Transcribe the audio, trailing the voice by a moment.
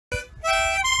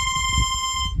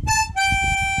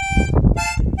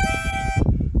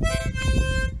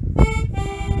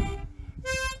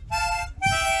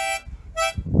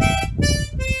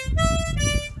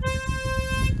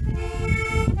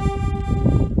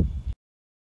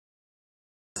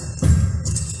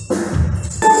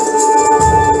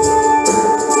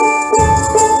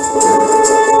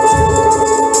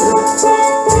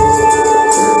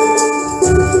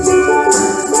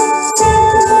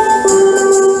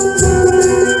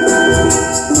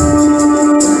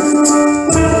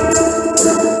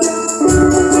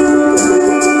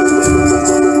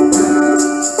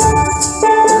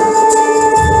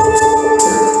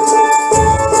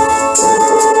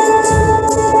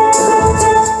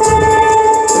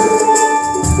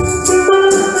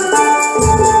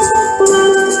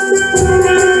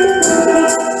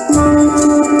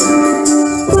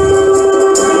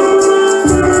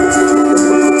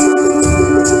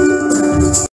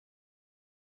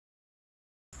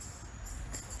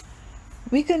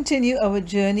We continue our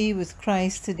journey with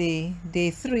Christ today,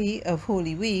 day 3 of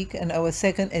Holy Week and our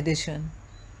second edition.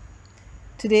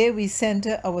 Today we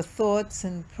center our thoughts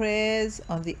and prayers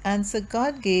on the answer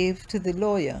God gave to the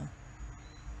lawyer.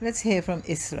 Let's hear from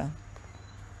Isla.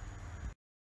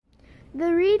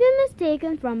 The reading is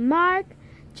taken from Mark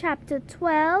chapter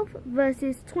 12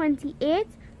 verses 28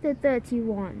 to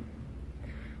 31.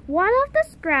 One of the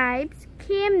scribes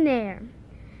came near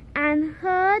and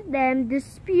heard them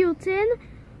disputing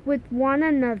with one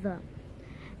another,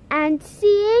 and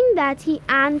seeing that he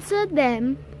answered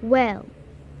them well,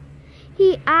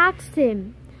 he asked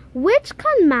him, "Which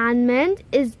commandment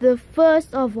is the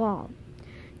first of all?"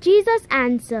 Jesus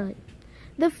answered,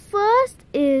 "The first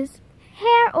is,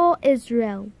 Hear, O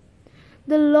Israel,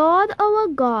 the Lord our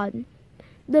God,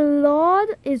 the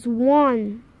Lord is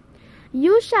one.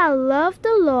 You shall love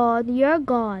the Lord your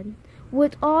God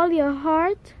with all your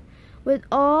heart, with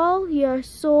all your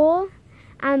soul,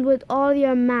 and with all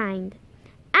your mind,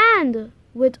 and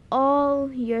with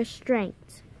all your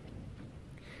strength.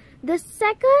 The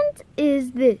second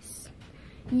is this,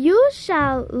 you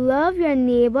shall love your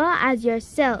neighbor as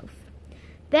yourself.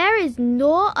 There is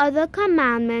no other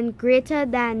commandment greater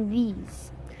than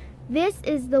these." This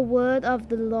is the word of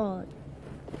the Lord.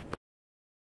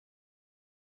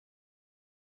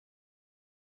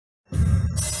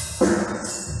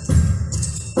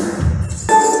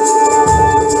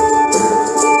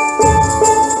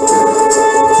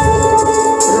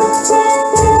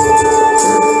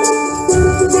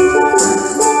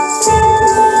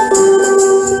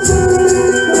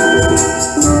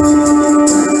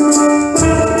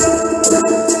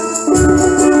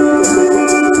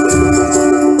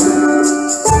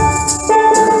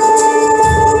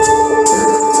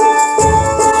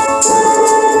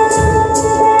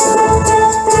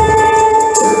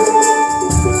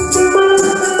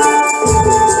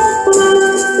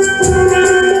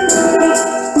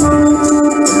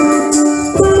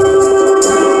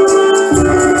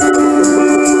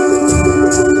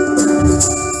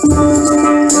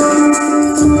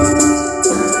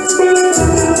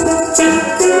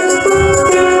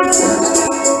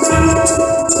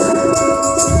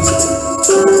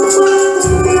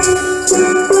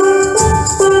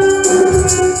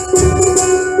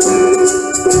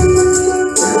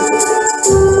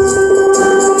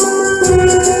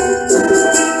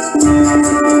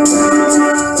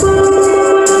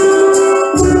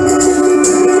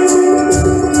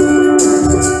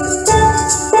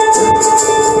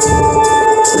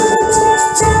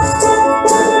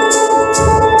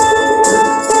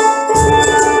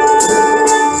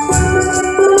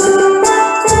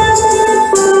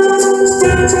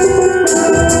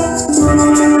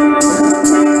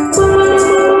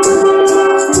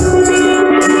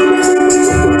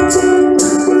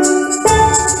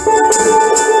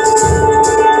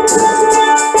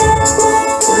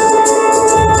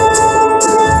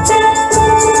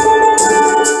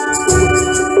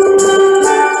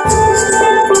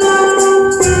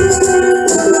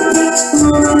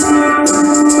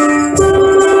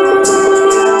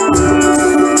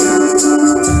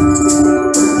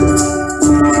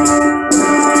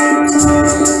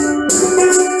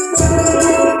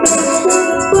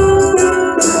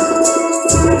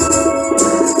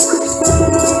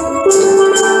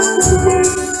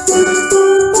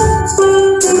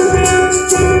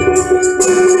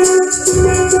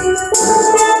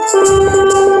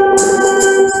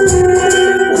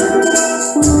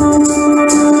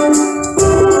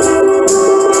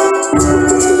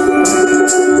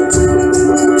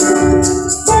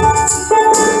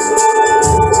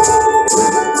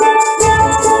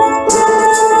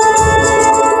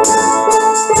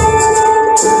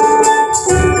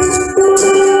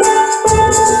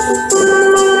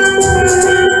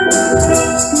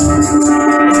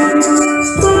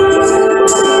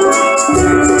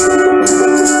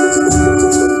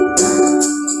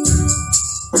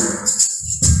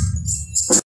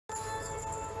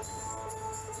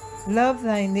 Love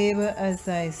thy neighbor as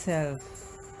thyself.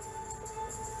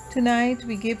 Tonight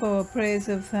we give our prayers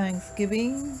of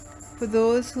thanksgiving for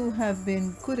those who have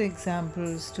been good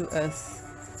examples to us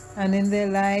and in their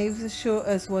lives show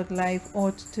us what life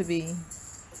ought to be.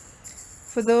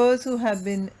 For those who have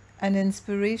been an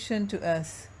inspiration to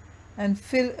us and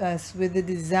fill us with the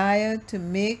desire to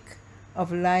make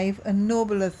of life a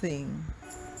nobler thing.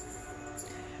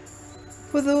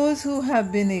 For those who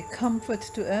have been a comfort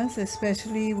to us,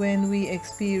 especially when we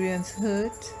experience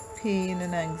hurt, pain,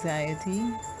 and anxiety.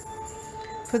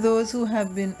 For those who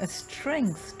have been a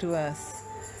strength to us,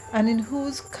 and in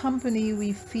whose company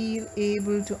we feel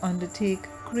able to undertake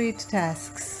great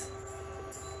tasks.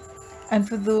 and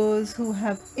for those who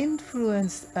have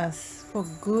influenced us for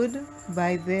good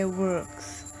by their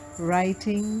works,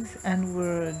 writings, and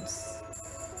words.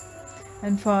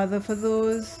 And Father, for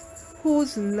those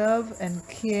whose love and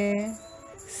care,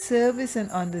 service and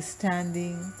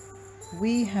understanding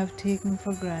we have taken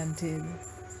for granted,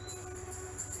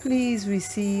 please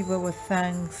receive our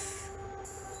thanks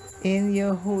in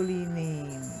your holy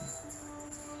name.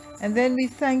 And then we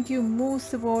thank you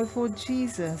most of all for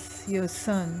Jesus, your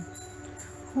Son,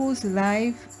 whose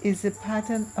life is the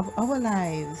pattern of our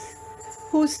lives,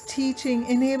 whose teaching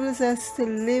enables us to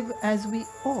live as we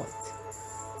ought,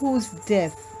 whose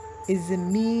death is the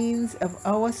means of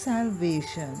our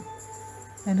salvation,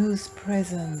 and whose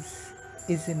presence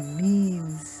is the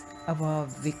means of our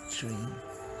victory.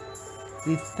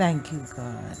 We thank you,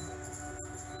 God.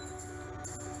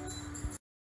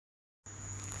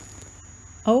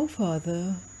 Our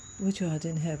Father, which art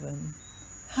in heaven,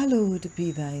 hallowed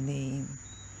be thy name.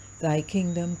 Thy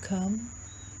kingdom come,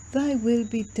 thy will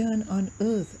be done on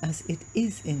earth as it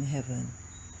is in heaven.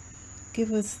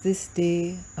 Give us this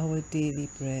day our daily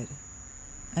bread,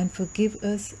 and forgive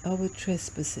us our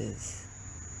trespasses,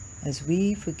 as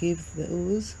we forgive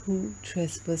those who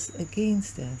trespass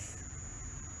against us.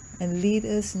 And lead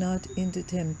us not into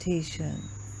temptation,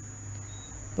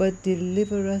 but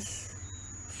deliver us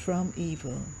from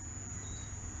evil.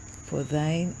 For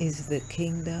thine is the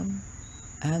kingdom,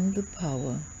 and the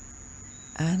power,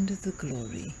 and the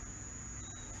glory,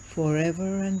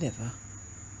 forever and ever.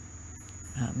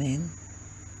 Amen.